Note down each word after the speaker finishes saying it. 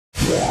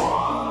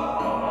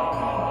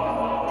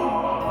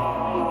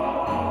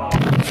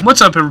What's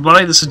up,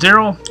 everybody? This is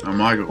Daryl. I'm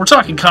Michael. We're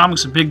talking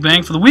comics at Big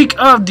Bang for the week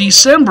of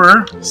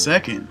December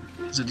 2nd.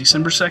 Is it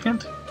December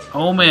 2nd?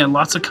 Oh man,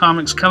 lots of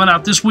comics coming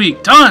out this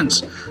week.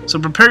 Tons! So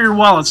prepare your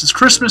wallets. It's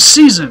Christmas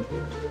season.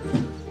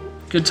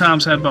 Good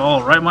times had by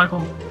all, right,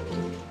 Michael?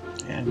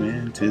 Yeah,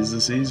 man. 'Tis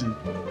the season.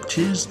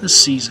 'Tis the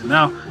season.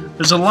 Now,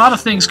 there's a lot of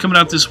things coming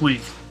out this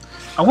week.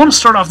 I want to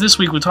start off this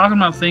week with talking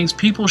about things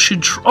people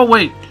should... Oh,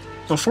 wait.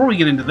 Before we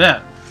get into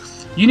that,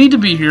 you need to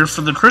be here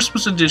for the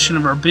Christmas edition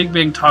of our Big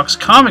Bang Talks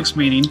Comics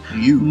meeting.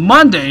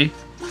 Monday,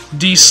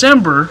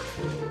 December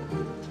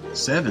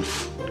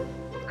 7th.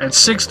 at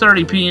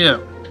 6:30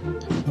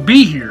 p.m.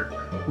 Be here.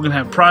 We're going to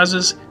have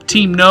prizes.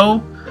 Team No.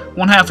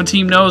 One half of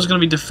Team No is going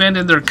to be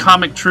defending their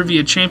comic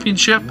trivia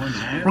championship.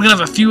 We're going to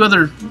have a few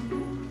other...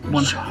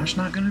 Josh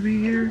not going to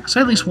be here? So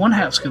at least one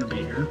half's going to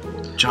be here.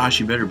 Josh,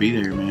 you better be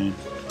there, man.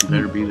 You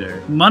better be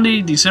there.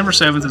 Monday, December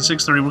 7th at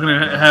 6:30, we're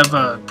going to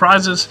have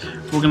prizes.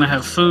 We're going to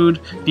have food.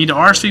 You need to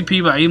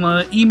RSVP by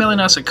emailing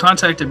us at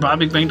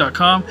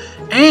contact@bybigbang.com.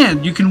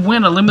 And you can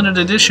win a limited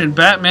edition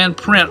Batman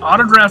print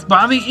autographed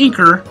by the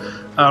inker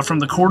from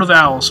the Court of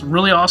Owls.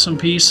 Really awesome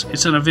piece.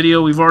 It's in a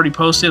video we've already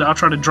posted. I'll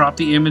try to drop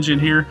the image in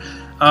here.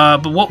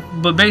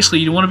 But basically,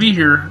 you want to be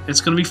here.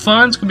 It's going to be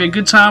fun. It's going to be a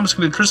good time. It's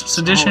going to be a Christmas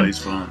edition. Always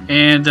fun.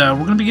 And we're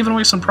going to be giving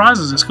away some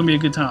prizes. It's going to be a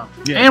good time.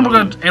 Yeah, and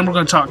we're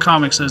going to talk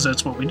comics, as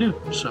that's what we do.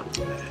 So.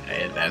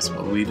 And that's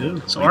what we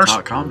do. So we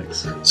talk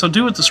comics. So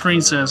do what the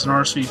screen says and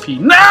RSVP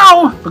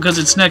now, because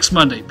it's next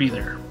Monday. Be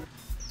there.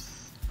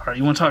 All right,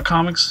 you want to talk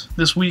comics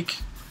this week?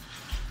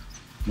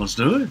 Let's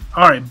do it.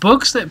 All right,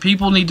 books that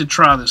people need to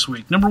try this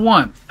week. Number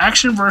 1,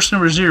 Action Verse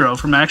number 0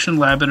 from Action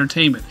Lab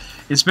Entertainment.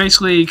 It's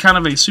basically kind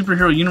of a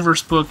superhero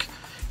universe book.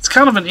 It's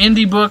kind of an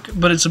indie book,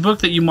 but it's a book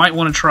that you might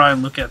want to try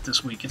and look at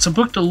this week. It's a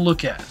book to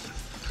look at.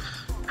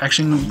 I've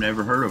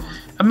never heard of them.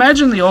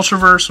 Imagine the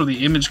Ultraverse or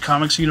the Image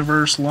Comics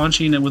universe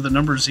launching it with the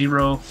number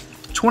 0.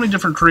 20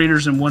 different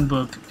creators in one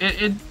book.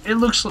 It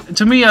looks,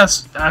 to me, I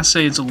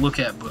say it's a look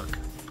at book.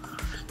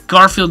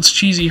 Garfield's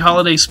Cheesy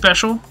Holiday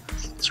Special.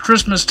 It's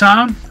Christmas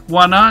time.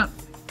 Why not?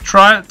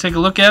 Try it. Take a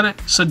look at it.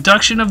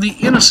 Seduction of the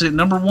Innocent,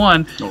 number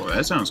 1. Oh,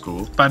 that sounds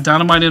cool. By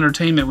Dynamite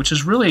Entertainment, which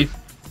is really,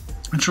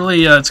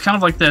 it's kind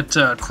of like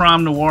that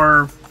crime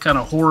noir kind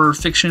of horror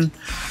fiction.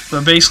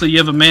 But basically, you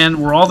have a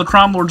man where all the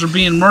crime lords are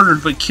being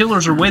murdered, but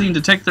killers are waiting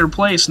to take their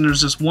place, and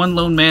there's this one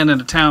lone man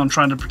in a town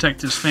trying to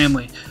protect his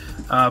family,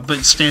 but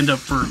stand up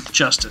for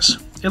justice.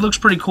 It looks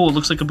pretty cool. It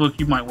looks like a book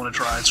you might want to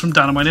try. It's from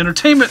Dynamite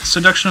Entertainment.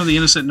 Seduction of the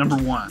Innocent, number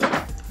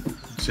 1.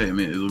 I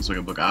mean, it looks like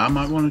a book I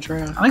might want to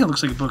try. I think it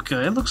looks like a book.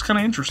 It looks kind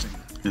of interesting.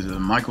 Is it a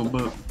Michael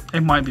book? It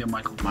might be a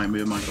Michael book. Might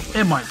be a Michael book.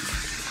 It might be.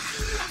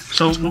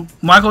 So,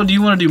 Michael, do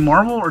you want to do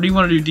Marvel or do you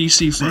want to do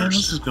DC first? Man,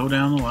 let's just go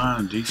down the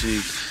line.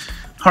 DC.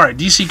 All right,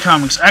 DC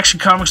Comics. Action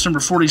Comics number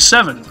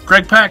 47.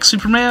 Greg Pak,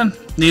 Superman.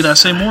 Need I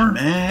say more?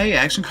 Man, hey,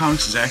 Action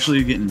Comics is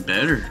actually getting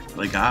better.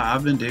 Like,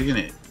 I've been digging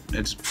it.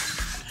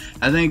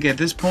 I think at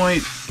this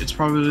point, it's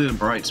probably the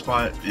bright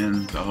spot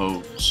in the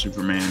whole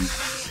Superman.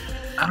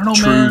 I don't know,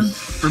 man.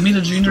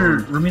 Romita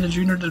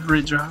Jr. did a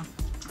great job.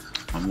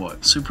 On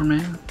what?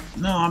 Superman?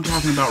 No, I'm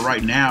talking about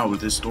right now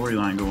with this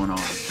storyline going on.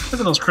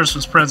 Look at those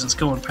Christmas presents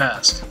going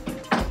past.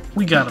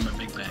 We got them at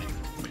Big Bang.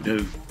 We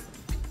do.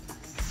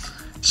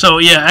 So,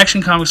 yeah,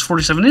 Action Comics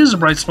 47 is a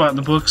bright spot in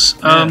the books.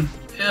 Yeah.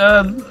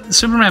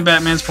 Superman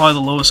Batman's probably the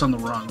lowest on the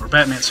rung. Or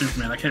Batman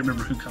Superman. I can't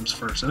remember who comes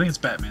first. I think it's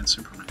Batman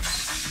Superman.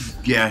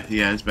 Yeah,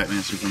 it's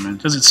Batman Superman.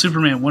 Because it's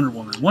Superman Wonder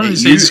Woman. One of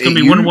these days it's going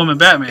to be Wonder Woman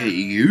Batman. It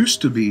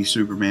used to be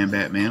Superman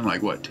Batman,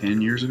 like what,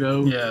 10 years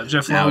ago? Yeah,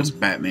 Jeff Now Lowe. it's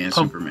Batman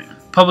Superman.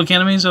 Public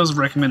Enemies, that was a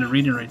recommended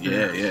reading right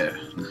there. Yeah,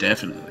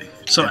 definitely.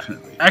 So,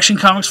 definitely. Action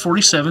Comics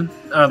 47.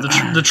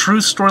 The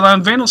Truth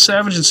storyline. Vandal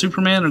Savage and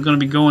Superman are going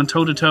to be going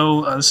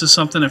toe-to-toe. This is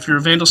something, if you're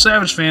a Vandal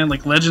Savage fan,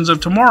 like Legends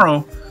of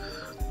Tomorrow,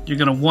 you're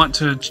going to want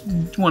to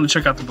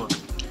check out the book.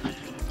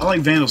 I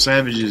like Vandal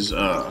Savage's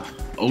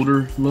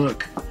older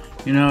look,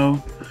 you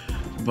know,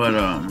 but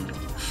I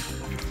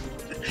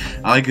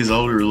like his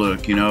older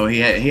look, you know. He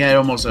had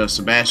almost a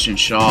Sebastian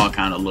Shaw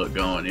kind of look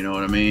going, you know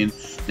what I mean?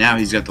 Now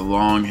he's got the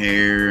long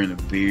hair and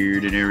the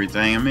beard and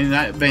everything. I mean,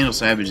 that Vandal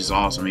Savage is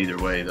awesome either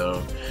way,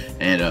 though.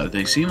 And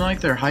they seem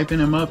like they're hyping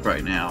him up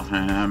right now.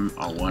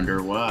 I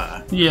wonder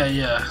why.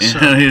 Yeah.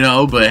 So. You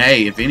know, but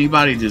hey, if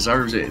anybody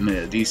deserves it in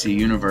the DC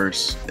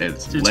universe,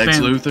 it's Lex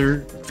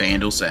Luthor,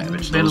 Vandal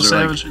Savage. Vandal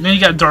Savage. And then you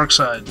got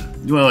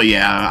Darkseid. Well,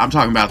 yeah, I'm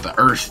talking about the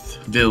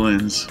Earth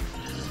villains,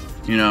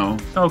 you know.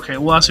 Okay,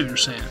 well, I see what you're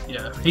saying.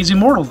 Yeah. He's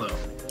immortal, though.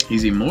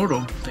 He's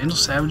immortal. Vandal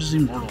Savage is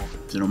immortal.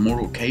 He's an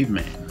immortal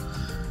caveman.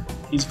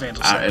 He's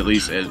Vandal Savage. At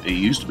least it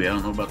used to be. I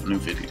don't know about the new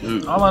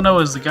 52. All I know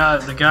is the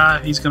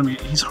guy.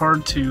 He's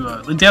hard to.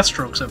 The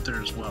Deathstroke's up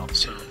there as well.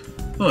 So.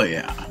 Well,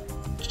 yeah.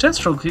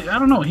 Deathstroke. I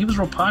don't know. He was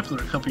real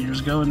popular a couple years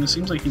ago, and it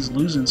seems like he's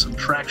losing some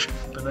traction.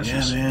 But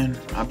that's man.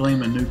 I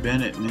blame Anu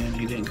Bennett. Man,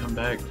 he didn't come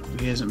back.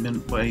 He hasn't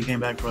been. Well, he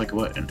came back for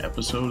an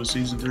episode of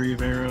season 3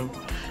 of Arrow.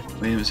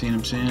 We haven't seen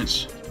him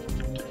since.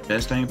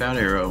 Best thing about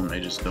Arrow, and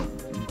they just don't.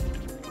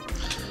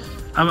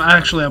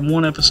 I'm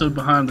one episode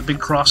behind the big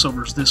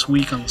crossovers this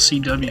week on the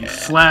CW.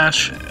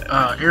 Flash,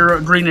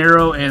 Green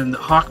Arrow, and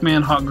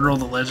Hawkman, Hawkgirl,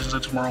 the Legends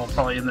of Tomorrow are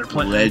probably in their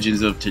play.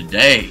 Legends of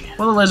Today.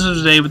 Well, the Legends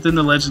of Today, but then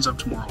the Legends of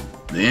Tomorrow.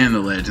 Then the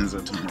Legends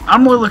of Tomorrow.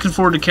 I'm really looking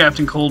forward to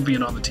Captain Cold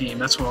being on the team.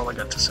 That's all I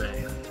got to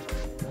say.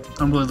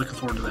 I'm really looking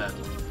forward to that.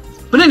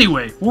 But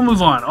anyway, we'll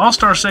move on.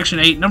 All-Star Section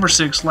 8, number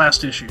 6,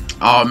 last issue.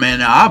 Oh,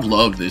 man, I've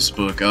loved this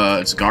book.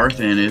 It's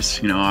Garth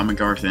Ennis. You know, I'm a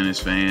Garth Ennis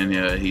fan.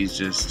 Yeah, he's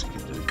just...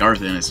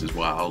 Garth Ennis is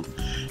wild.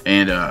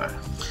 And, I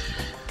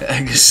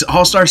guess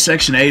All-Star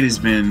Section 8 has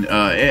been...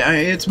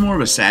 it's more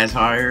of a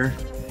satire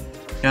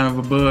kind of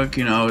a book.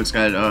 You know, it's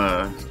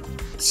got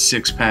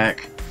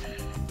six-pack.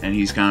 And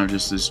he's kind of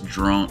just this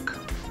drunk.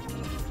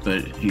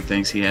 But he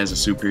thinks he has a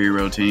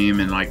superhero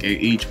team. And, like,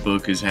 each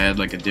book has had,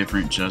 like, a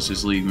different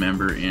Justice League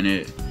member in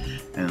it.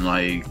 And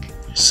like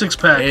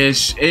six-pack,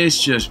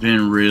 it's just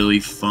been really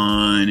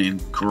fun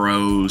and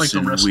gross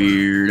and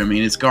weird. I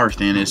mean, it's Garth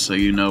Ennis, so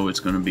you know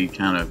it's going to be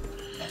kind of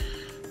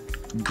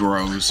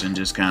gross and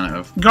just kind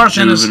of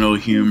juvenile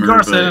humor.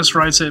 Garth Ennis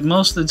writes it.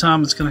 Most of the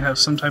time, it's going to have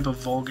some type of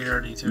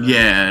vulgarity to it.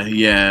 Yeah,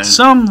 yeah.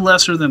 Some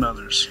lesser than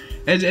others.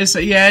 It's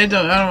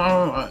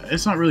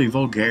not really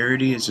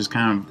vulgarity. It's just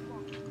kind of.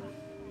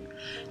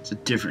 It's a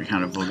different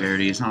kind of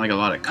vulgarity. It's not like a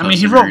lot of cussing. I mean,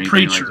 he wrote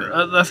Preacher.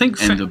 Like I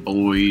think. And The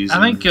Boys.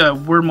 I think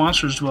Where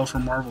Monsters Dwell for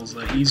Marvel is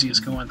the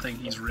easiest going thing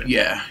he's written.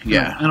 Yeah,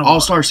 yeah.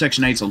 All-Star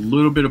Section 8's a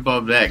little bit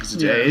above that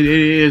because it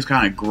is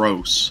kind of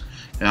gross.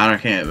 And I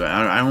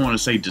don't want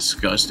to say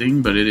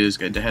disgusting, but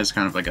it has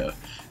kind of like a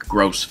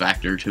gross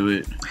factor to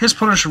it. His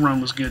Punisher run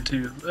was good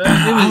too.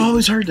 I've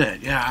always heard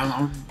that.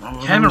 Yeah,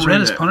 I haven't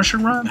read his Punisher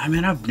run. I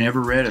mean, I've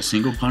never read a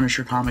single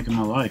Punisher comic in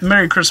my life.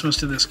 Merry Christmas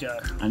to this guy.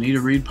 I need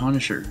to read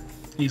Punisher.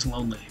 He's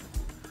lonely.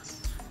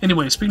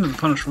 Anyway, speaking of the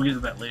Punisher, we'll get to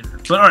that later.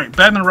 But alright,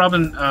 Batman and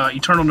Robin,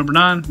 Eternal number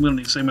 9. We don't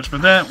need to say much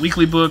about that.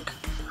 Weekly book.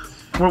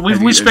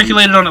 We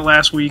speculated on it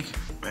last week.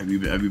 Have you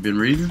been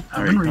reading?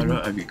 I've been reading.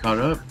 Have you caught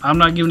up? I'm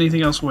not giving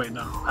anything else away,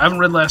 no. I haven't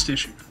read last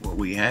issue. What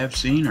we have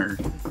seen, or?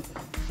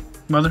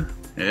 Mother?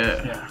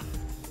 Yeah. Yeah.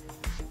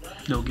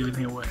 Don't give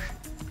anything away.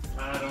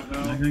 I don't know.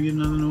 I'm not going to give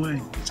nothing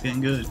away. It's getting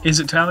good. Is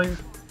it Talia?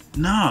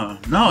 No,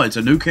 it's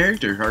a new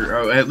character.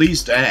 Or at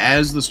least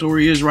as the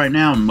story is right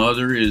now,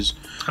 Mother is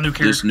a new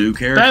character. This new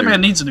character. Batman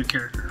needs a new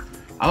character.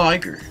 I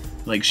like her.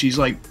 Like, she's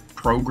like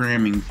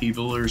programming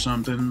people or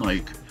something.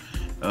 Like,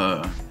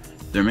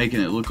 they're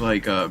making it look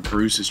like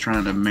Bruce is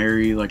trying to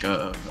marry like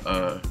a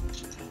kind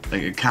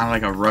of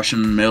like a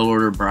Russian mail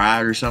order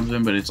bride or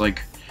something. But it's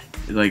like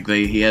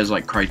he has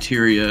like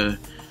criteria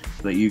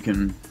that you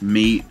can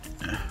meet.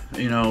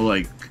 You know,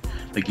 like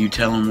you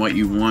tell them what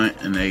you want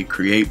and they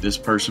create this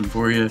person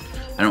for you.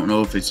 I don't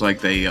know if it's like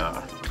they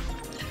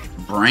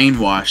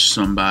brainwash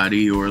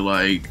somebody or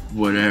like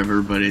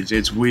whatever, but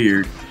it's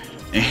weird.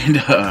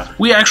 And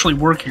we actually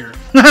work here.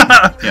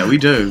 Yeah, we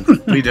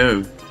do. We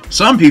do.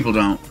 Some people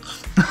don't.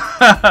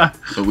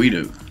 But we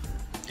do.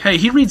 Hey,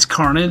 he reads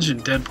Carnage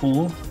and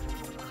Deadpool.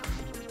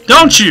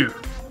 Don't you?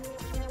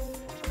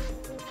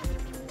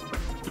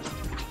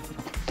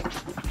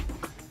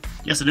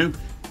 Yes, I do.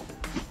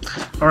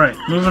 Alright,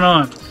 moving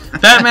on.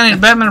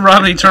 Batman and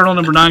Robin Eternal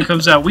number 9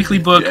 comes out. Weekly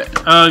book.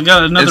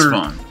 Got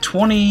another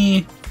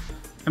 20...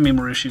 How many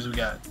more issues we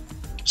got?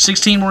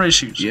 16 more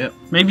issues. Yep.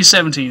 Maybe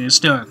 17. It's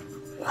done.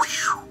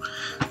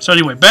 So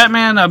anyway,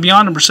 Batman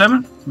Beyond number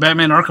 7.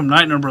 Batman Arkham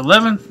Knight number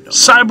 11.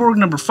 Cyborg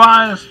number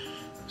 5.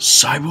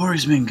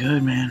 Cyborg's been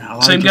good, man. I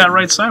like Same guy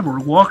writes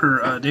Cyborg.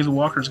 Walker, David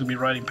Walker is going to be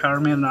writing Power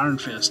Man and Iron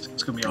Fist.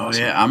 It's going to be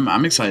awesome. Oh yeah,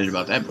 I'm excited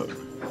about that book.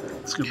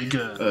 It's going to be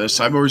good.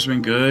 Cyborg's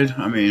been good.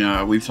 I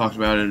mean, we've talked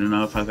about it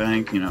enough, I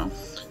think. You know,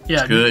 yeah,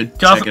 it's good.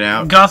 Check it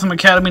out. Gotham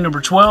Academy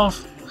number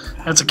 12.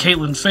 That's a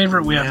Caitlin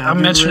favorite.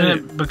 I'm mentioning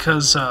it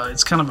because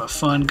it's kind of a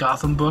fun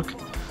Gotham book.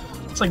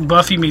 It's like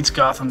Buffy meets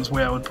Gotham is the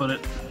way I would put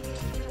it.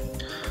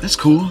 That's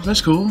cool.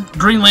 That's cool.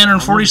 Green Lantern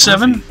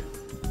 47.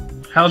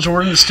 Hal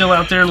Jordan is still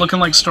out there looking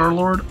like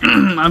Star-Lord.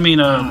 I mean,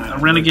 a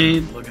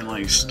renegade. Looking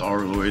like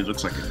Star-Lord. He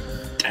looks like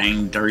a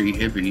dang dirty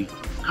hippie.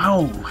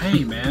 Oh,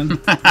 hey, man.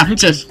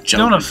 Just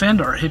joking. Don't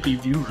offend our hippie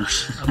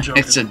viewers. I'm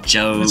joking. It's a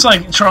joke. It's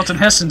like Charlton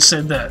Heston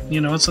said that.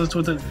 You know, it's what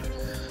the...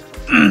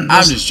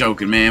 I'm just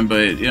joking, man,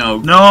 but, you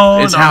know...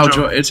 it's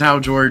Hal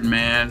Jordan,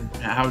 man.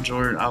 Hal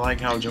Jordan. I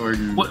like Hal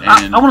Jordan. Well,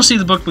 I want to see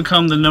the book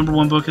become the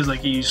 #1 book as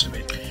like it used to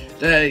be.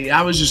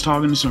 I was just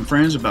talking to some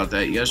friends about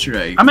that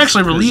yesterday. I'm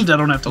actually relieved I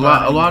don't have to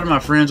lie. A lot of my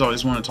friends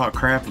always want to talk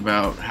crap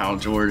about Hal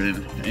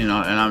Jordan, you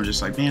know, and I'm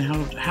just like, man,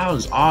 Hal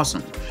is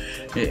awesome.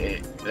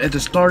 At the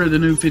start of the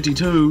New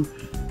 52,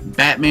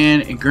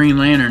 Batman and Green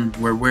Lantern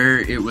were where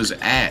it was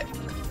at.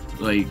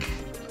 Like,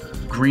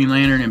 Green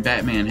Lantern and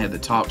Batman had the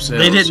top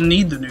sales. They didn't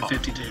need the New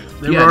 52.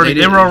 They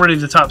were already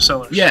the top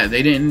sellers. Yeah,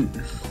 they didn't.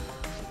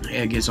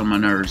 It gets on my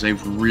nerves.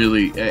 They've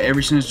really,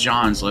 ever since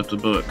John's left the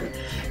book,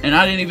 and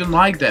I didn't even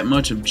like that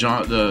much of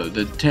John,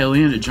 the tail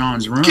end of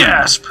John's run.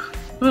 Gasp.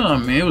 Well, I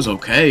mean, it was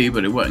okay,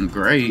 but it wasn't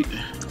great.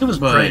 It was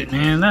great,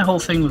 man. That whole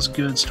thing was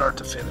good, start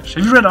to finish.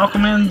 Have you read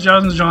Aquaman?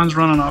 John's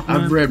run on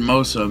Aquaman. I've read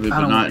most of it,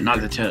 but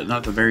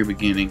not the very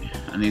beginning.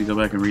 I need to go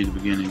back and read the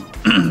beginning.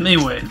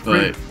 Anyway,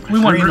 but we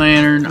want Green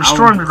Lantern,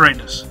 restoring the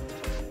greatness.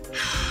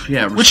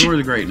 Yeah, restore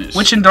the greatness.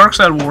 Which in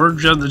Darkseid War,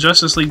 the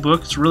Justice League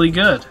book, it's really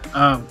good.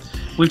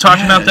 We've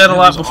talked about that a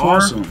lot before.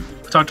 Awesome.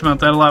 We've talked about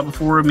that a lot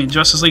before. I mean,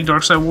 Justice League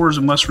Darkseid War is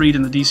a must-read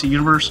in the DC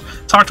universe.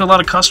 Talked to a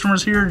lot of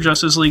customers here.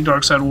 Justice League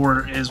Darkseid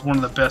War is one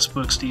of the best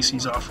books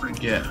DC's offering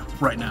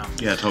right now.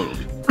 Yeah,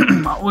 totally.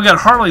 We got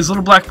Harley's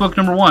Little Black Book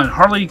 #1.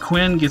 Harley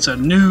Quinn gets a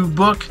new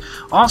book.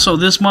 Also,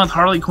 this month,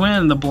 Harley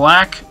Quinn, the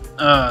black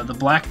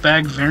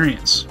bag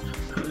variants.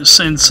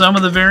 In some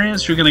of the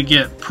variants, you're going to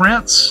get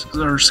prints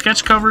or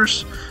sketch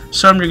covers.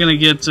 Some you're going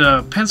to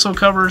get pencil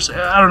covers.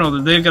 I don't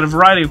know. They've got a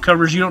variety of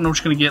covers. You don't know what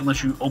you're going to get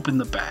unless you open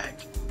the bag.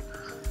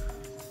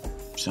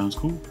 Sounds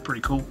cool.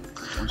 Pretty cool.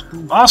 Sounds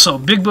cool. Also,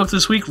 big book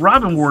this week,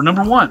 Robin War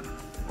 #1.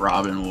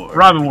 Robin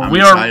War. I'm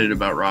excited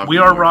about Robin. We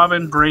are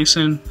Robin,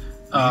 Grayson.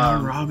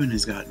 Robin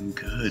has gotten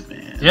good,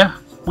 man. Yeah.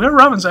 We Are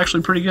Robin's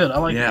actually pretty good. I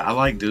like. Yeah, I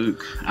like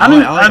Duke.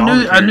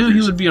 I knew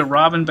he would be a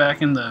Robin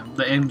back in the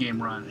Endgame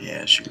run.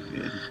 Yeah, sure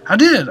did. I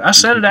did. I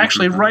said it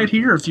actually right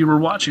here. If you were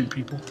watching,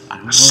 people,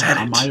 I said it.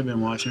 I might have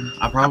been watching.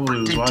 I probably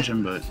was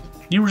watching, but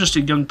you were just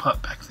a young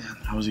pup back then.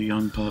 I was a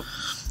young pup.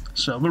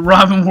 So, but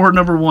Robin War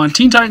 #1,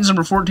 Teen Titans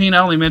 #14. I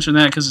only mentioned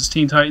that because it's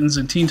Teen Titans,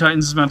 and Teen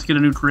Titans is about to get a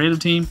new creative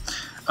team.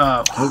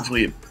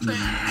 Hopefully,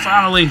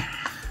 finally.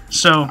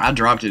 So I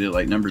dropped it at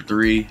like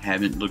 #3.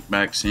 Haven't looked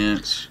back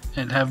since.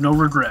 And have no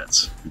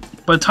regrets.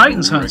 But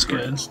Titans Hunt's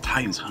good.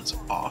 Titans Hunt's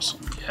awesome.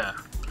 Yeah.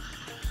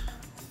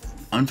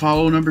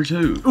 Unfollow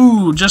 #2.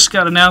 Ooh, just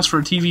got announced for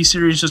a TV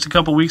series just a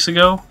couple weeks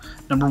ago.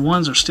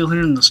 #1s are still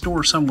here in the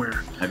store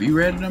somewhere. Have you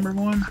read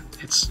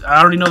 #1? I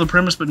already know the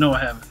premise, but no, I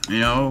haven't. You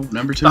know,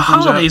 #2. The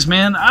holidays,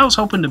 man. I was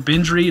hoping to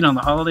binge read on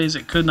the holidays.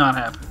 It could not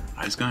happen.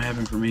 It's gonna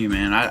happen for me,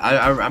 man.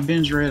 I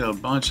binge read a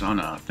bunch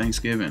on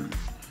Thanksgiving,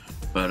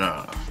 but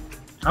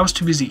I was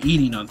too busy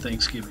eating on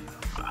Thanksgiving.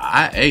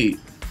 I ate,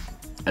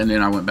 and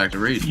then I went back to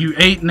reading. You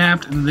ate,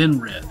 napped, and then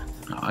read.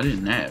 No, I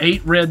didn't nap.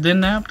 Ate, read,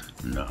 then napped?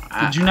 No.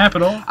 Did you nap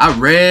at all? I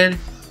read,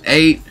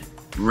 ate,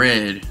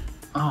 read.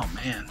 Oh,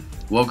 man.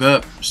 Woke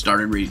up,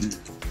 started reading.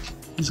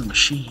 He's a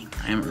machine.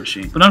 I am a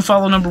machine. But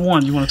Unfollow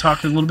 #1, you want to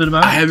talk a little bit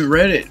about it? I haven't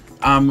read it.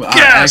 I'm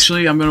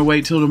going to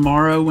wait till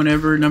tomorrow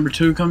whenever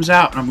 #2 comes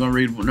out, and I'm going to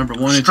read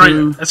 #1 and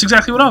 2. That's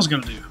exactly what I was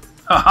going to do.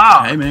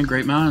 Haha. Hey, man,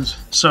 great minds.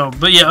 So,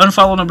 but yeah,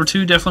 Unfollow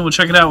 #2, definitely will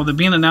check it out. With it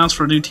being announced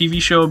for a new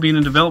TV show, being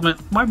in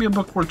development, might be a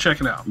book worth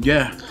checking out.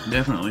 Yeah,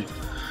 definitely.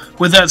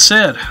 With that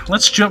said,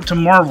 let's jump to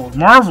Marvel.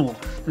 Marvel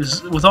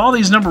is, with all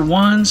these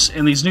 #1s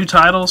and these new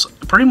titles,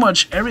 pretty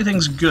much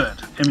everything's good,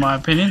 in my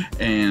opinion.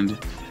 And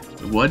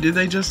what did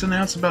they just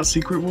announce about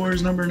Secret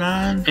Wars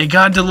 #9? It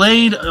got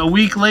delayed a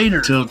week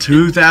later. Till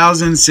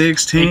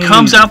 2016. It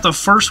comes out the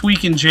first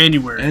week in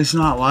January. It's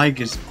not like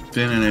it's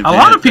been an event. A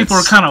lot of people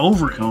are kind of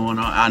over it. Going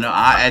on. I know.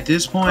 at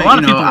this point, a lot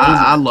of people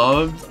are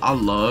over I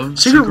love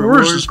Secret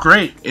Wars is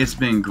great. It's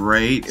been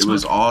great. It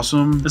was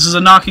awesome. This is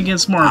a knock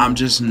against Marvel. I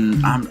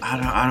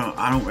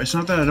don't. It's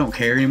not that I don't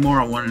care anymore.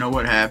 I want to know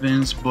what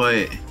happens,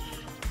 but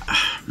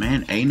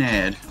man,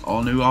 ANAD,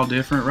 all new, all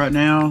different right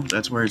now.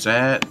 That's where it's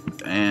at,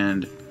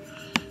 and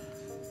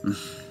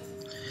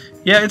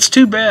yeah, it's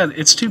too bad.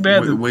 It's too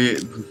bad. They're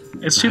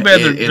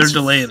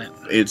delaying it.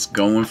 It's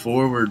going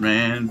forward,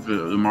 man.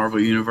 The Marvel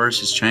Universe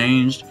has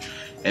changed.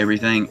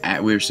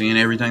 We're seeing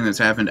everything that's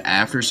happened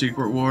after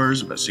Secret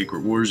Wars, but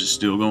Secret Wars is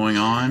still going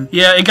on.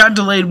 Yeah, it got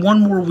delayed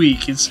one more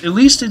week. At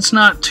least it's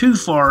not too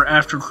far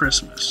after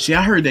Christmas. See,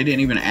 I heard they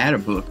didn't even add a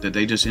book, that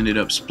they just ended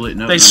up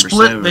splitting up. They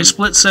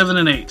split 7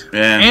 and 8.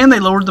 Yeah, and they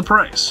lowered the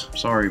price.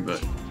 Sorry,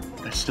 but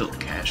that's still a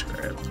cash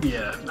grab.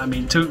 Yeah, I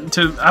mean,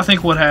 I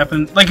think what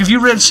happened, like if you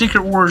read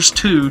Secret Wars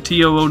 2,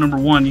 TOO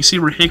 #1, you see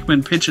where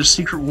Hickman pitches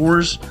Secret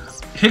Wars.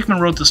 Hickman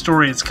wrote the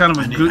story. It's kind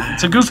of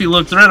it's a goofy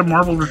look. They're at a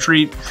Marvel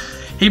retreat.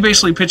 He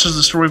basically pitches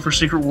the story for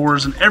Secret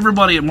Wars, and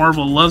everybody at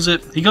Marvel loves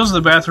it. He goes to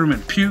the bathroom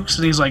and pukes,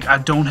 and he's like, I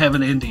don't have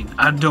an ending.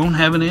 I don't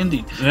have an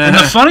ending. And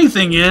the funny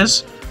thing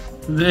is,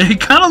 it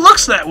kind of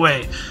looks that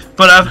way.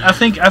 But I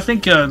think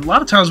a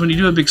lot of times when you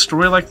do a big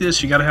story like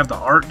this, you got to have the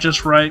art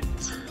just right.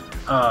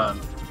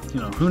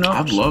 Who knows?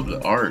 I've loved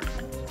the art.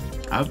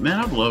 I've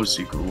loved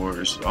Secret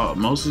Wars.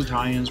 Most of the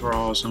tie-ins were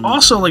awesome.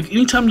 Also, like,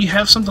 anytime you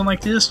have something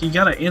like this, you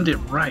got to end it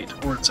right,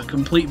 or it's a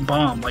complete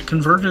bomb. Like,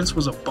 Convergence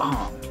was a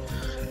bomb.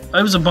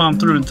 It was a bomb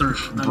through and through.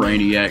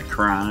 Brainiac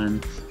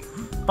crying.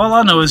 All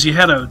I know is you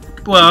had I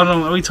don't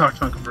know, we talked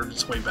about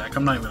Convergence way back.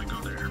 I'm not even going to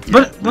go there.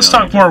 But let's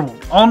talk Marvel.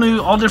 All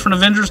new, all different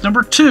Avengers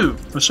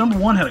 #2. Which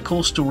 #1 had a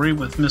cool story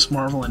with Miss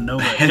Marvel and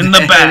Nova in the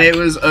back. And it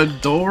was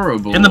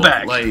adorable. In the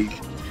back. Like,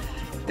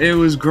 it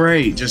was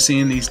great just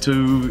seeing these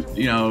two,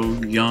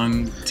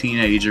 young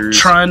teenagers.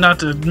 Trying not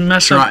to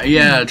mess up.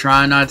 Yeah,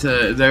 trying not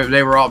to.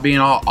 They were all being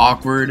all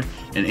awkward.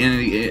 And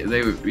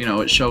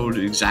it showed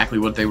exactly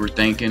what they were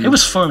thinking. It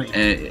was funny.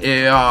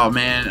 Oh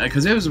man,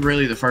 because it was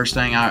really the first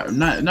thing not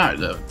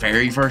the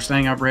very first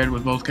thing I've read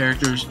with both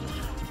characters,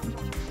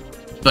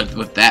 but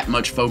with that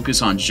much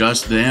focus on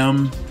just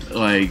them,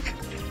 Like,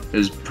 it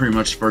was pretty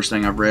much the first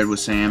thing I've read with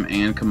Sam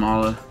and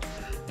Kamala,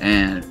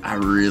 and I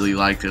really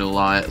liked it a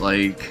lot.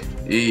 Like,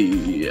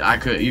 you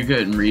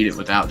couldn't read it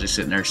without just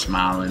sitting there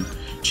smiling,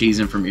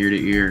 cheesing from ear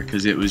to ear,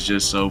 because it was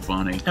just so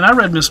funny. And I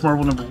read Miss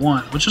Marvel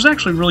 #1, which was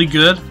actually really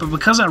good, but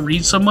because I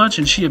read so much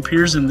and she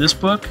appears in this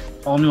book,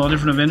 All New, All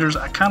Different Avengers,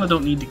 I kind of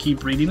don't need to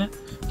keep reading it.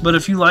 But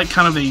if you like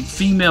kind of a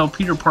female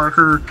Peter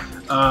Parker,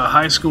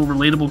 high school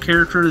relatable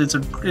character,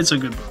 it's a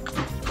good book.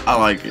 I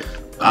like it.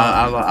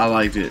 I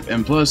liked it,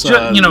 and plus,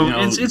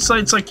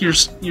 it's like your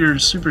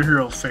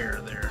superhero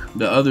fare there.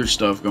 The other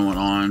stuff going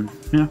on,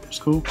 yeah, it's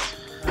cool.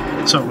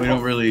 So we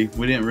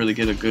didn't really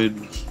get a good.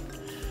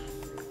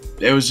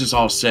 It was just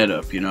all set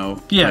up, you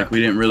know. Yeah, like we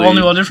didn't really. All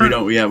New, All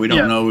Different. We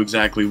don't know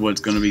exactly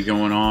what's going to be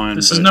going on.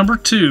 This is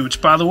 #2,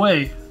 which, by the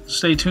way,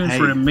 stay tuned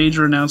for a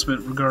major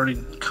announcement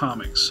regarding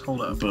comics.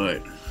 Hold up.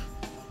 But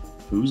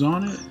who's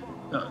on it?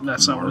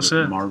 That's not what I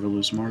said.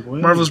 Marvelous Mark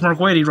Waid. Marvelous Mark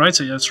Waid. He writes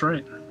it. That's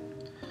right.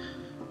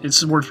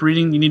 It's worth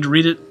reading. You need to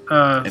read it.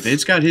 If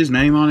it's got his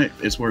name on it,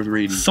 it's worth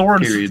reading. Thor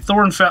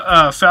and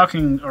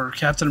Falcon, or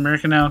Captain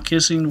America now,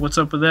 kissing. What's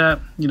up with that?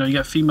 You know, you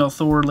got female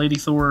Thor, Lady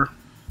Thor.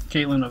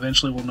 Caitlin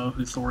eventually will know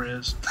who Thor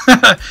is.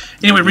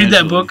 Anyway, read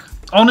that book.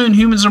 All New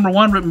Inhumans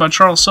 #1, written by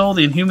Charles Soule.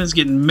 The Inhumans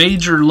getting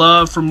major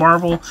love from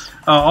Marvel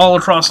all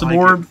across the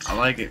board. I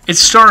like it. It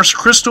stars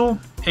Crystal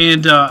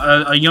and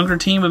a younger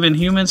team of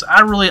Inhumans.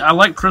 I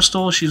like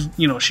Crystal.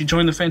 She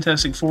joined the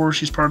Fantastic Four.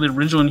 She's part of the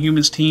original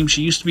Inhumans team.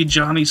 She used to be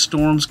Johnny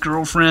Storm's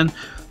girlfriend.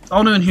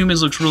 All New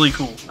Inhumans looks really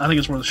cool. I think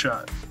it's worth a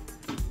shot.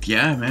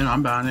 Yeah, man,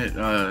 I'm buying it.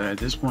 At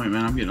this point,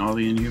 man, I'm getting all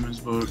the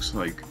Inhumans books.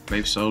 Like,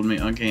 they've sold me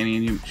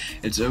Uncanny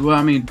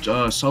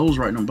Inhumans. Soule's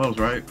writing them both,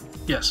 right?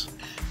 Yes.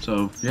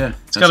 So, yeah,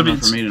 that's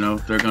enough for me to know.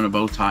 They're going to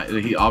both tie.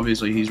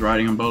 He's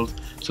writing them both,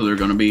 so they're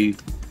going to be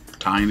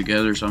tying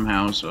together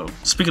somehow. So,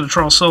 speaking of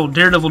Charles Soule,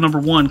 Daredevil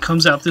 #1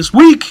 comes out this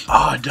week.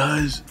 Oh, it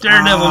does.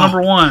 Daredevil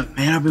 #1.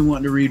 Man, I've been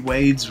wanting to read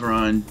Wade's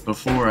run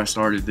before I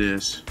started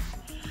this.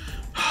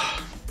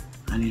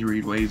 I need to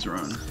read Wade's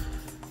run.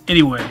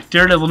 Anyway,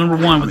 Daredevil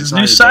 #1 with his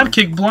new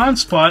sidekick Blind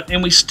Spot,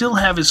 and we still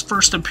have his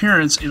first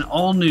appearance in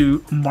All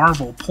New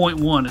Marvel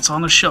 #1. It's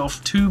on the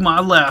shelf to my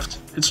left.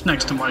 It's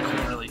next to Michael,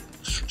 really.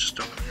 It's just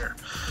over there.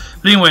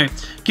 But anyway,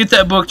 get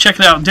that book, check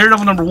it out.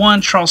 Daredevil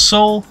 #1, Charles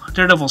Soule.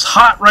 Daredevil's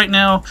hot right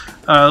now.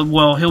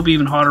 Well, he'll be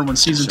even hotter when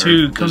season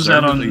 2 comes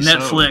out on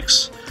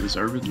Netflix.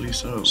 Deservedly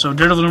so. So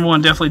Daredevil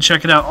 #1, definitely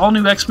check it out. All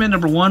New X-Men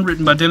 #1,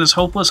 written by Dennis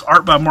Hopeless,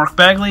 art by Mark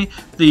Bagley.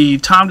 The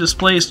time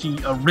displaced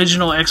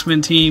original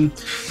X-Men team,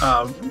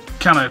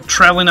 kind of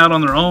traveling out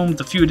on their own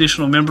with a few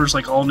additional members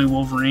like All New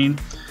Wolverine,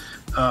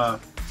 and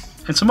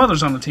some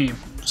others on the team.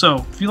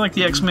 So if you like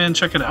the X-Men,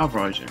 check it out. I'll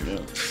probably check it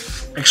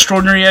out.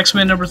 Extraordinary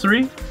X-Men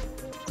 #3,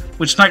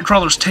 which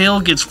Nightcrawler's tail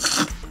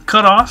gets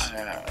cut off.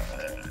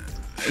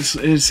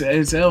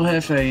 It's El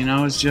Jefe, you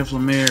know. It's Jeff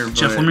Lemire.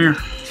 Jeff Lemire.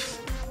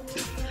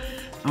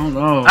 I don't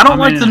know. I don't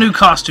like the new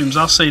costumes.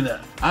 I'll say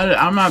that.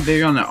 I'm not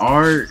big on the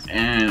art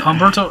and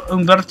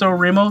Humberto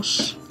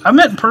Ramos. I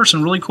met in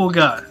person, really cool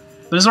guy.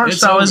 But his art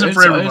style isn't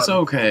for everybody. It's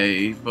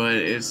okay,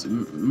 but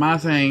my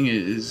thing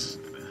is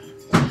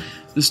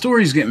the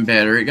story's getting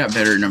better. It got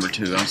better at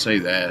 #2. I'll say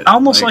that. I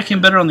almost like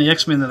him better on the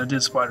X-Men than I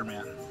did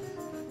Spider-Man.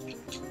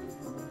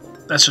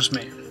 That's just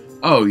me.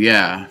 Oh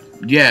yeah.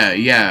 He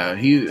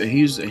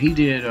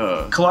did.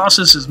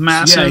 Colossus is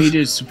massive. Yeah, he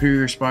did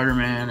Superior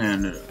Spider-Man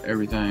and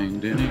everything,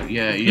 didn't he?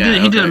 Yeah.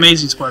 He did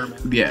Amazing Spider-Man.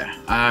 Yeah,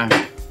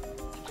 I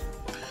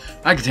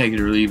could take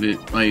it or leave it.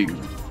 Like,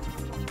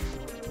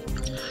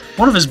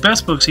 one of his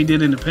best books he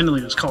did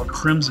independently was called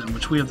Crimson,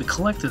 which we have the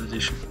collected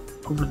edition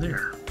over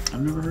there.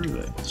 I've never heard of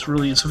that.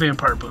 It's a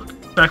vampire book.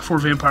 Back before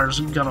vampires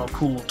got all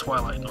cool,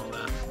 Twilight and all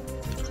that.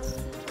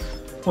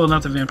 Well,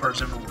 not that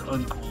vampires ever were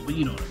uncool, but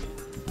you know what I mean.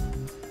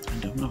 I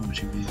don't know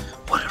what you mean.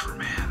 Whatever,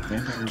 man.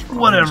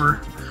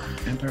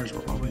 Vampires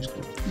were always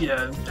cool.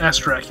 Yeah,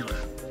 ask Dracula.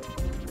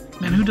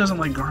 Man, who doesn't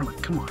like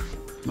garlic? Come on.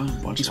 Well,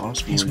 watch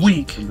Lost Boys. He's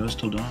weak. From Dusk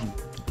Till Dawn.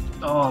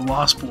 Oh,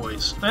 Lost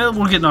Boys.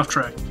 We're getting off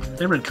track.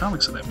 They read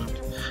comics in that movie.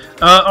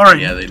 All right.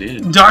 Yeah, they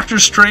did. Doctor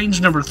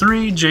Strange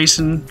 #3.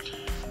 Jason.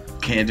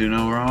 Can't do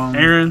no wrong.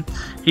 Aaron.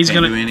 Can't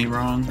do any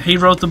wrong. He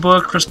wrote the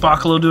book. Chris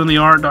Bacalo doing the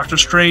art. Doctor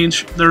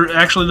Strange. They're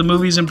actually the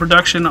movies in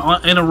production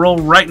in a roll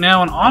right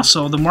now, and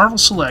also the Marvel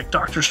Select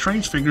Doctor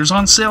Strange figures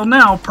on sale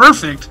now.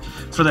 Perfect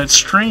for that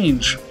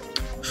Strange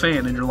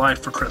fan in your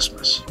life for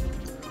Christmas.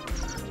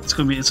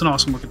 It's an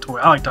awesome looking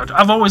toy.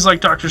 I've always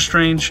liked Doctor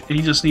Strange.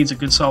 He just needs a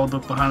good solid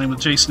book behind him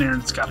with Jason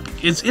Aaron. It's got to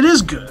be. It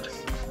is good.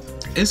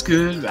 It's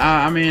good.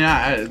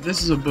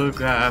 This is a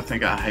book I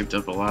think I hyped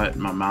up a lot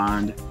in my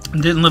mind.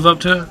 Didn't live up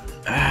to it?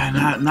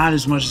 Not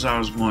as much as I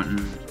was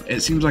wanting.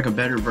 It seems like a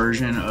better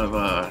version of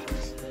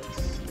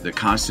the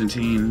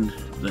Constantine,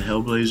 the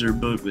Hellblazer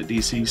book that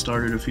DC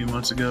started a few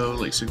months ago,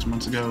 like 6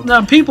 months ago.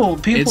 No, people.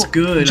 It's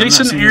good.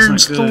 Jason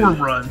Aaron's Thor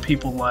run,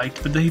 people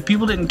liked, but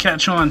people didn't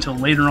catch on until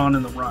later on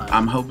in the run.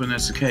 I'm hoping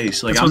that's the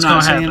case. Like, I'm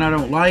not saying I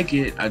don't like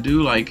it. I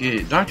do like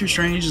it. Doctor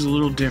Strange is a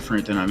little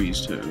different than I'm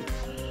used to.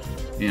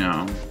 You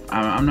know,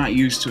 I'm not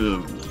used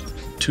to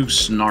too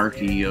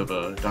snarky of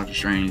a Doctor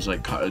Strange.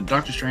 Like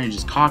Doctor Strange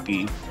is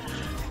cocky,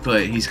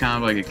 but he's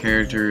kind of like a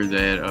character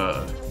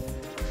that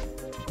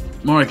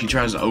more like he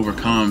tries to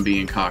overcome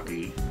being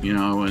cocky. You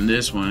know, in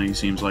this one, he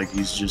seems like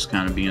he's just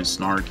kind of being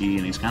snarky,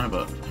 and he's kind of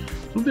a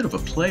little bit of a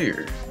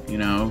player. You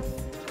know.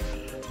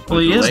 Well,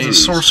 he is the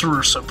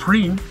Sorcerer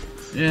Supreme.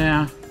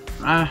 Yeah,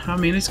 I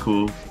mean, it's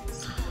cool.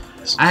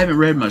 I haven't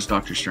read much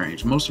Doctor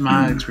Strange. Most of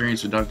my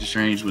experience with Doctor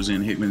Strange was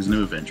in Hickman's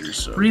New Avengers.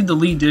 So. Read the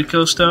Lee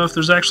Ditko stuff.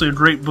 There's actually a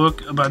great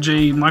book about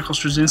J. Michael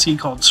Straczynski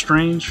called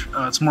Strange.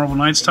 It's Marvel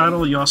Knights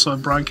title. You also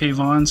have Brian K.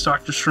 Vaughan's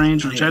Doctor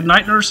Strange, which had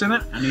Night Nurse in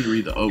it. I need to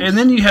read the Oath. And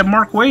then you have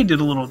Mark Waid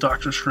did a little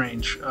Doctor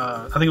Strange.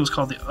 I think it was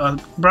called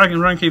the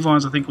Brian K.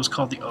 Vaughan's. I think was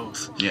called the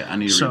Oath. Yeah, I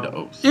need to read the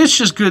Oath. It's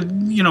just good,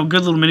 you know,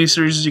 good little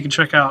miniseries you can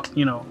check out.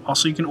 You know,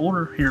 also you can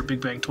order here at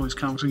Big Bang Toys,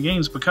 Comics, and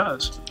Games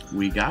because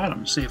we got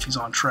him. See if he's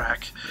on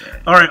track. Yeah.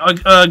 All right,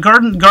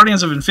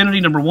 Guardians of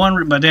Infinity #1,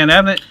 written by Dan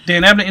Abnett.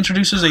 Dan Abnett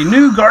introduces a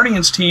new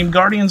Guardians team,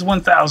 Guardians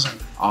 1000.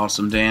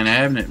 Awesome, Dan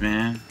Abnett,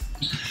 man.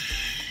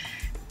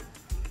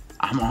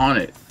 I'm on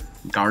it.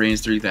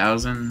 Guardians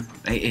 3000.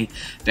 Hey,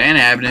 Dan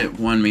Abnett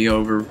won me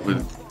over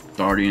with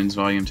Guardians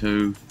Volume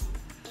 2,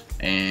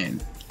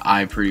 and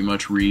I pretty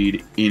much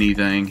read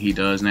anything he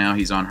does now.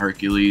 He's on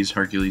Hercules.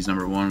 Hercules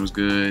 #1 was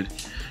good.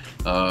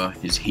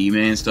 His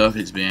He-Man stuff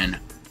has been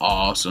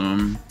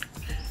awesome.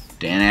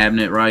 Dan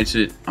Abnett writes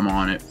it. I'm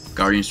on it.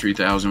 Guardians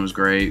 3000 was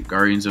great.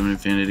 Guardians of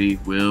Infinity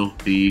will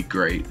be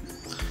great.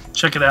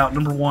 Check it out,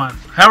 #1.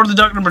 Howard the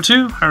Duck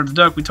 #2. Howard the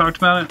Duck, we talked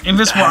about it.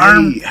 Invincible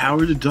Iron.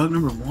 Howard the Duck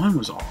 #1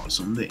 was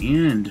awesome. The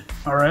end.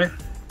 All right.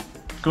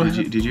 Go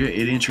ahead. Did you?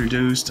 It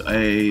introduced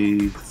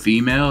a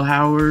female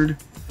Howard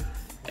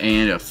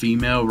and a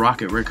female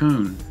Rocket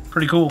Raccoon.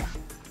 Pretty cool.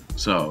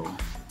 So.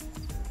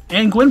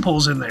 And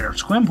Gwenpool's in there.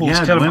 Gwenpool's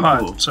kind of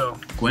hot. So.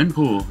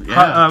 Gwenpool,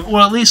 yeah.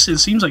 Well, at least it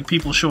seems like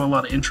people show a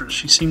lot of interest.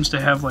 She seems to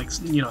have, like,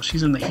 you know,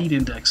 she's in the heat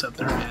index up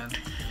there, man.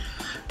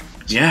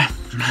 Yeah.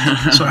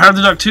 So Howard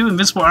the Duck 2,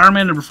 Invincible Iron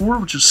Man #4,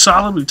 which is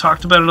solid. We've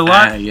talked about it a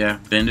lot. Yeah.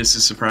 Bendis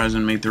is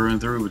surprising me through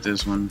and through with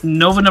this one.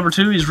 Nova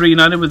 #2, he's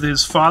reunited with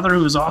his father,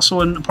 who is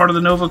also a part of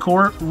the Nova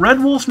Corps.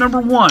 Red Wolf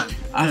 #1.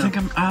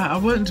 I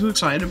wasn't too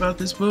excited about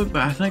this book,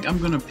 but I think I'm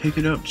going to pick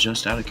it up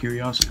just out of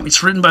curiosity.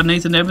 It's written by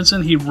Nathan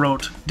Evanson. He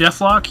wrote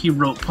Deathlock, he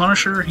wrote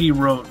Punisher, he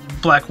wrote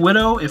Black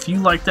Widow. If you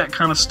like that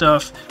kind of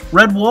stuff,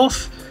 Red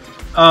Wolf,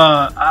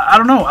 I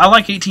don't know. I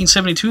like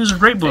 1872. It's a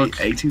great book.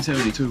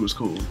 1872 was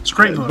cool. It's a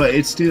great book. But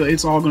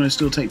it's all going to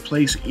still take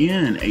place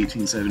in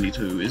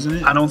 1872, isn't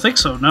it? I don't think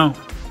so, no.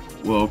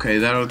 Well, okay,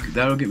 that'll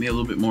get me a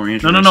little bit more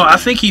interested. No. I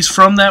think he's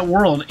from that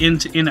world in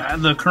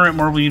the current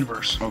Marvel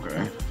Universe.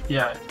 Okay.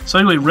 Yeah. So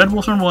anyway, Red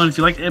Wolf #1. If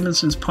you like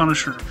Evanson's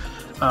Punisher,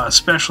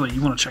 especially,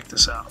 you want to check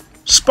this out.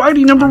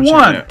 Spidey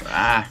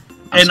 #1.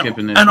 I'm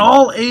skipping this. An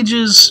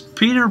all-ages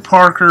Peter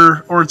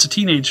Parker, or it's a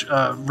teenage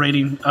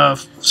rating,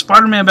 of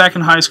Spider-Man back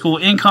in high school,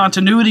 in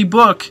continuity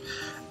book.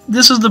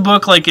 This is the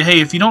book, like,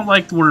 hey, if you don't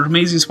like where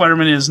Amazing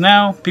Spider-Man is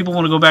now, people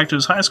want to go back to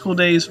his high school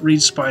days,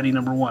 read Spidey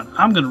 #1.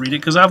 I'm going to read it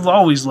because I've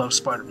always loved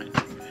Spider-Man.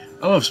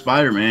 I love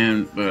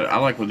Spider-Man, but I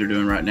like what they're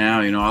doing right now.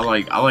 You know, I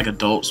like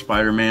adult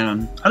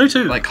Spider-Man. I do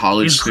too. I like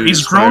college student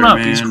He's grown up,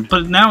 Spider-Man.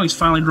 but now he's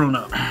finally grown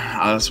up.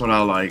 That's what I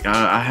like.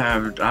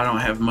 I don't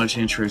have much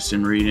interest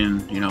in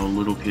reading, you know,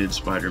 little kid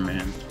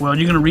Spider-Man. Well,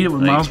 you're going to read it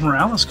when Miles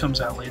Morales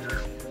comes out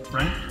later,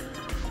 right?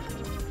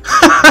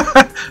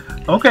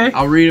 Okay.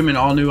 I'll read them in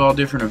all new, all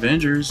different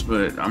Avengers,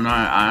 but I'm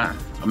not.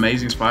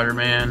 Amazing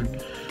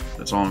Spider-Man.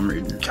 That's all I'm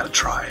reading. Gotta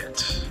try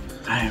it.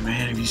 Hey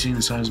man, have you seen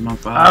the size of my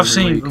file? I've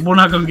seen. But we're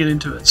not going to get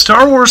into it.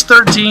 Star Wars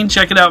 13.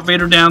 Check it out.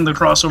 Vader Down. The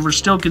crossover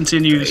still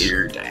continues.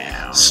 Vader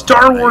Down.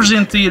 Star Wars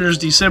in theaters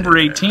December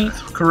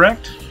 18th.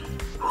 Correct.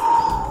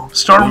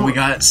 Star Wars. We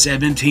got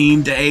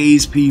 17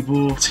 days,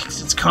 people.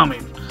 It's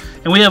coming.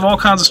 And we have all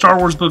kinds of Star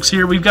Wars books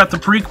here. We've got the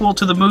prequel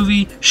to the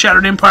movie,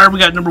 Shattered Empire. We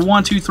got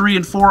 #1, 2, 3,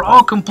 and 4,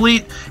 all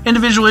complete,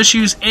 individual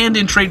issues, and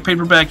in trade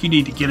paperback. You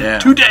need to get it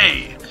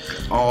today.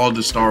 All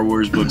the Star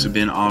Wars books have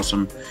been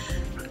awesome.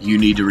 You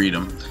need to read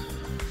them.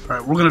 All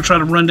right, we're going to try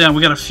to run down.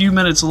 We got a few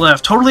minutes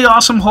left. Totally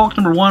Awesome Hulk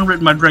 #1,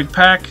 written by Greg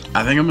Pak.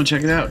 I think I'm going to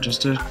check it out,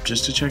 just to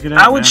check it out.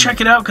 I would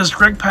check it out because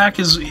Greg Pak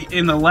is,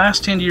 in the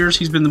last 10 years,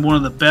 he's been one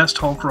of the best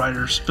Hulk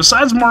writers.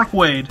 Besides Mark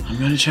Waid. I'm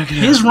going to check it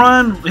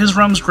out. His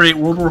run's great.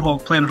 World War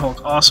Hulk, Planet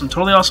Hulk, awesome.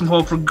 Totally Awesome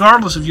Hulk.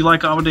 Regardless if you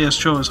like Amadeus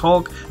Cho as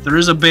Hulk, there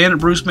is a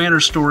Bruce Banner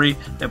story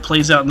that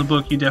plays out in the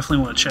book. You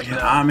definitely want to check it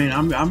out. I mean,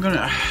 I'm going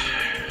to...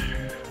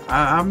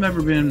 I've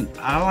never been...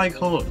 I like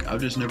Hulk.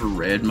 I've just never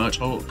read much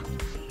Hulk.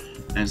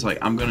 And it's like,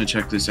 I'm going to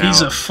check this out.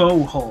 He's a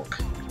faux Hulk.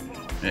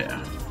 Yeah.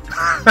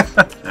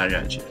 I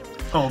got you.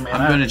 Oh, man.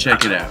 I'm going to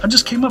check it out. I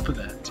just came up with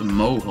that. It's a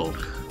Mo Hulk.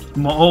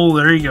 Oh,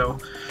 there you go.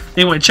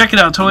 Anyway, check it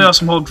out. Totally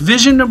Awesome Hulk.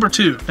 Vision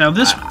 #2. Now,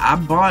 this... I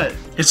bought...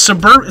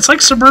 It's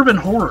like suburban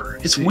horror.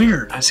 It's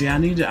weird. I still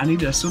need to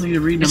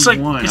read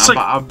 #1.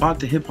 I bought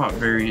the hip-hop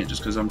variant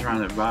just because I'm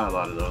trying to buy a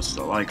lot of those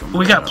because I like them.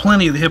 We got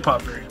plenty of the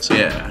hip-hop variants.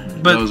 Yeah.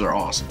 But those are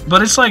awesome.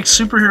 But it's like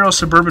superhero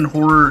suburban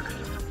horror.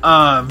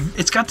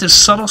 It's got this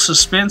subtle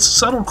suspense,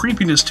 subtle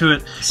creepiness to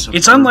it. So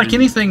it's unlike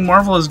anything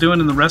Marvel is doing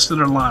in the rest of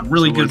their line.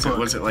 Really good book.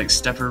 Was it like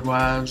Stepford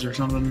Wives or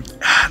something?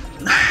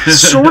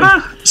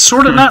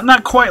 Sorta,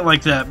 not quite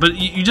like that. But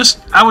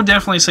I would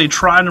definitely say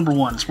try number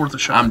 1. It's worth a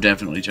shot. I'm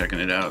definitely checking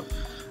it out.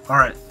 All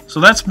right. So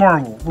that's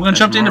Marvel. We're going to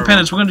jump to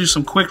Independence. We're going to do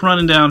some quick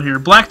running down here.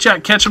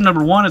 Blackjack Ketchum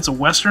number 1. It's a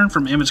Western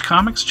from Image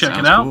Comics. Check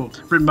it out. Cool.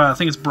 Written by, I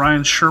think it's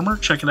Brian Shermer.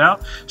 Check it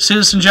out.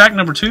 Citizen Jack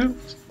number 2.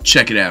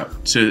 Check it out.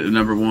 So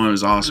number 1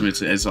 is awesome.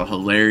 It's a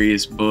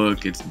hilarious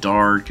book. It's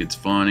dark. It's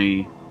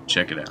funny.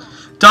 Check it out.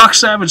 Doc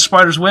Savage,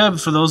 Spider's Web.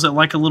 For those that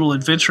like a little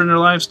adventure in their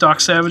lives, Doc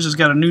Savage has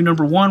got a new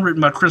number 1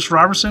 written by Chris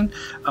Robertson.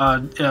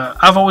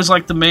 I've always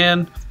liked the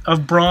Man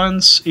of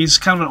Bronze. He's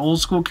kind of an old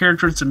school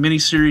character. It's a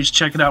mini-series.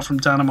 Check it out from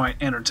Dynamite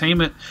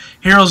Entertainment.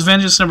 Heroes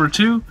Vengeance number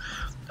 2.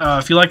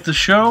 If you like the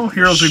show,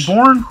 Heroes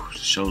Reborn. The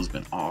show's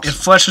been awesome. It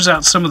fleshes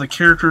out some of the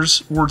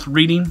characters worth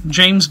reading.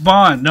 James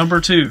Bond number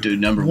 2.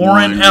 Dude, number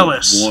Warren 1.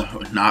 Ellis.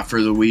 Not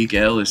for the weak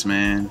Ellis,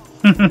 man.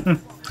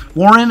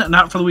 Warren,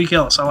 not for the weak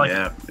Ellis. I like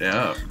it.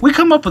 Yeah. We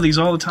come up with these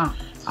all the time.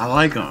 I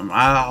like them.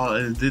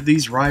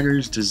 These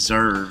writers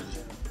deserve.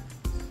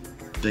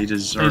 They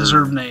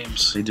deserve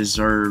names. They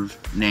deserve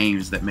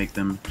names that make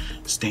them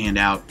stand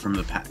out from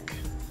the pack.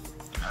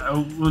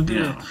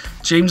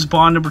 James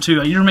Bond number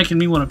 2. You're making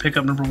me want to pick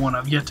up number 1.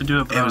 I've yet to do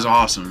it. But it was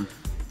awesome.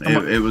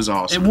 It was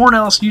awesome. And Warren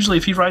Ellis, usually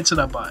if he writes it,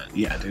 I buy it.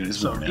 Yeah, dude.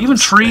 It's Warren Ellis. Even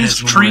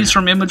Trees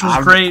from Image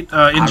was great.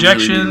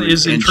 Injection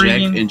is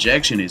intriguing.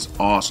 Injection is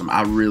awesome.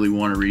 I really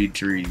want to read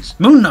Trees.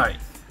 Moon Knight.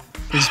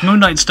 His Moon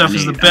Knight stuff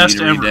is the best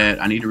ever.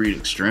 I need to read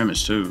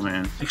Extremis too,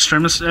 man.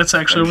 Extremis, that's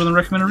actually over the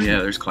recommended read. Yeah,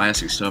 there's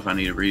classic stuff I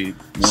need to read.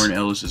 Warren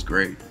Ellis is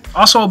great.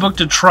 Also, a book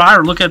to try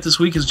or look at this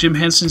week is Jim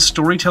Henson's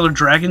Storyteller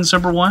Dragons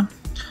number 1.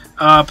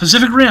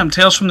 Pacific Rim,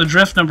 Tales from the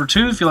Drift number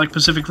 2. If you like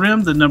Pacific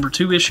Rim, the number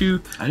 2 issue.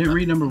 I didn't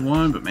read number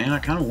 1, but man, I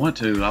kind of want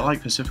to. I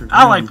like Pacific Rim.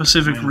 I like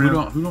Pacific Rim.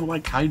 Who don't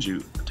like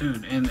kaiju?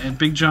 Dude, and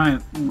big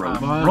giant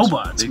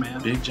robots,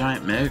 man. Big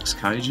giant mechs,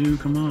 kaiju,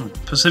 come on.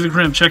 Pacific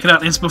Rim, check it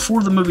out. It's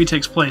before the movie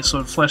takes place, so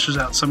it fleshes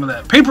out some of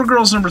that. Paper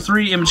Girls number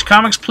 3, Image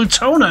Comics,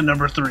 Plutona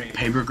number 3.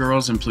 Paper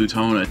Girls and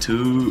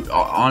Plutona,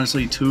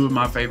 honestly, two of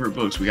my favorite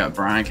books. We got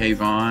Brian K.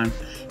 Vaughan,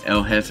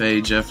 El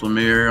Jefe, Jeff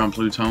Lemire on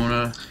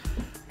Plutona.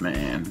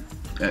 Man.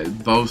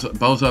 Both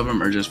of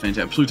them are just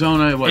fantastic.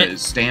 Plutona,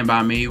 Stand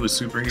By Me with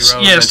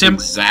superheroes. Yeah, that's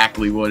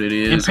exactly what it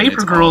is. And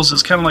Paper Girls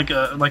is kind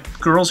of like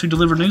girls who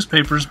deliver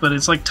newspapers, but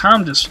it's like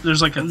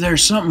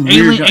there's something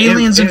weird.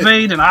 Aliens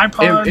invade and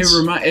iPods.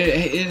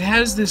 It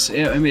has this.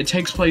 I mean, it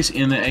takes place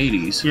in the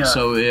 80s. Yeah.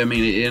 So I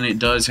mean, and it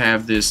does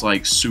have this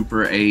like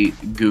Super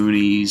 8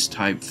 Goonies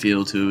type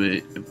feel to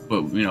it,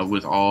 but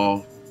with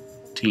all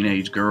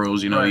teenage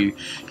girls. Right.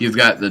 You've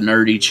got the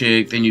nerdy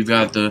chick, then you've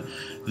got the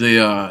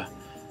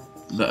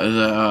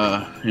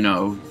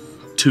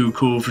too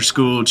cool for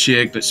school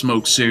chick that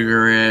smokes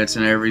cigarettes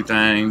and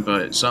everything,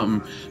 but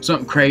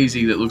something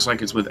crazy that looks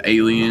like it's with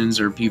aliens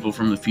or people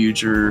from the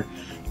future,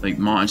 like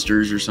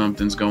monsters or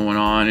something's going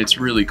on. It's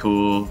really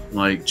cool.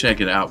 Like,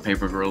 check it out.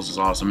 Paper Girls is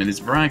awesome, and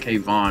it's Brian K.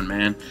 Vaughan,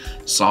 man.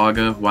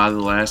 Saga, Why the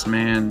Last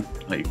Man,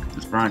 like,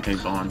 it's Brian K.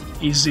 Vaughan.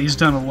 He's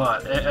done a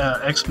lot.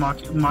 Ex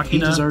Machina. He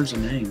deserves a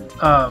name.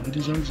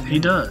 He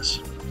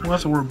does. We'll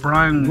have to work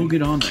Brian. We'll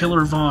get on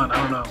Killer Vaughan.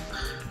 I don't know.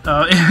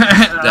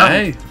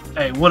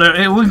 Hey,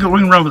 whatever. We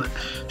can run with it.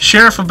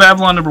 Sheriff of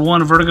Babylon number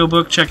 1, a Vertigo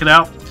book. Check it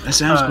out. That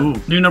sounds cool.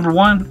 New number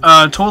 1.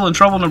 Toil and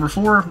Trouble number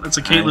 4. That's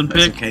a Caitlin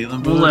pick.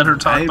 We'll let her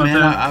talk about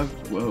that.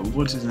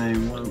 What's his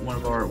name? One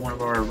of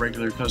our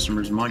regular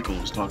customers, Michael,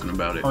 was talking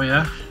about it. Oh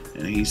yeah.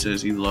 And he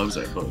says he loves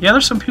that book. Yeah,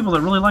 there's some people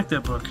that really like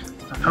that book.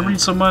 I read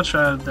so much,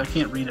 I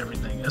can't read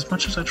everything as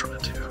much as I try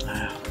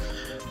to.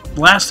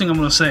 Last thing I'm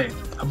going to say,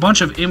 a bunch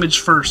of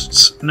Image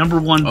Firsts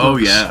number 1 books. Oh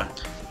yeah.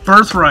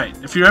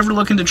 Birthright. If you're ever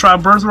looking to try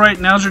Birthright,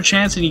 now's your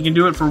chance, and you can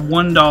do it for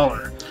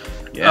 $1.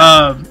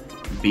 Yeah.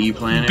 Bee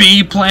Planet.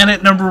 Bee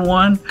Planet number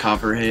 1.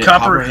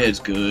 Copperhead's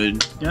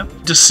good. Yep.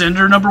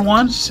 Descender number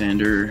 1.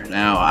 Descender.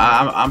 Now,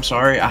 I'm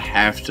sorry, I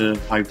have to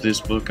hype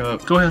this book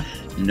up. Go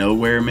ahead.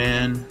 Nowhere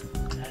Man.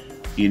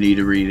 You need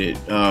to read it.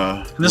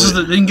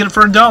 You can get it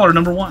for $1,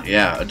 number 1.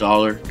 Yeah,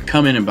 $1.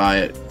 Come in and buy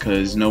it,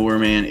 because Nowhere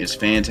Man is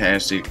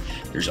fantastic.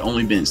 There's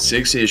only been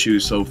 6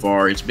 issues so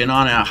far. It's been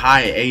on a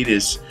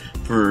hiatus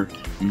for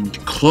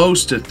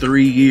close to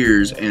 3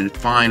 years, and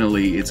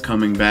finally it's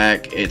coming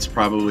back. It's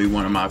probably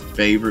one of my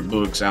favorite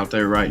books out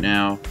there right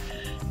now,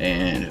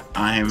 and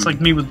it's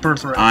like me with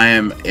Birthright. I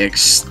am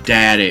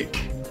ecstatic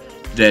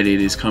that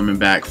it is coming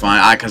back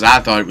finally, because I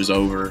thought it was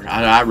over.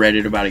 I read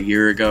it about a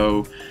year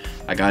ago.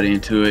 I got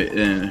into it,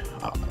 and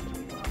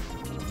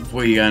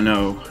what you gotta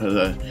know,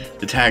 the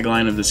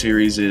tagline of the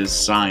series is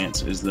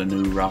 "Science is the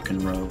new rock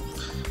and roll."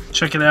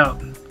 Check it out.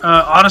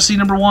 Odyssey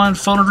number 1,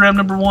 Phonogram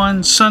number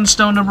 1,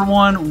 Sunstone number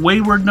 1,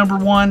 Wayward number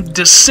 1,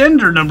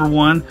 Descender number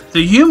 1,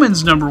 The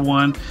Humans number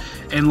 1,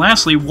 and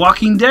lastly,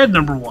 Walking Dead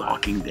number 1.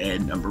 Walking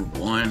Dead number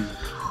 1.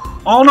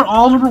 All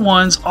number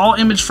 1s, all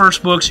Image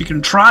First books. You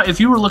can try,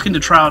 if you were looking to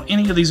try out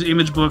any of these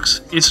Image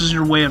books, this is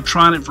your way of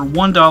trying it for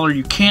 $1.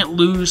 You can't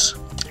lose.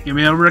 Give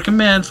me a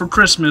recommend for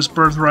Christmas,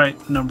 Birthright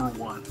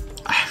 #1.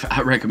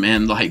 I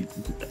recommend like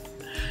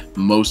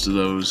most of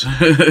those.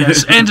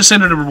 Yes, and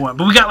Descender #1.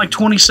 But we got like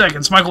 20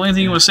 seconds. Michael,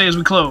 anything you want to say as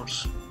we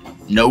close?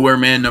 Nowhere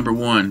Man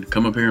 #1.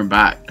 Come up here and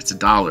buy it. It's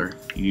 $1.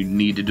 You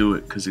need to do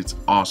it because it's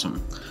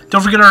awesome.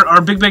 Don't forget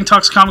our Big Bang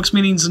Talks Comics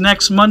meetings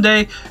next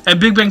Monday at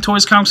Big Bang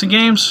Toys, Comics, and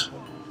Games.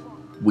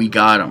 We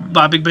got them.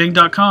 By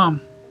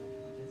BigBang.com.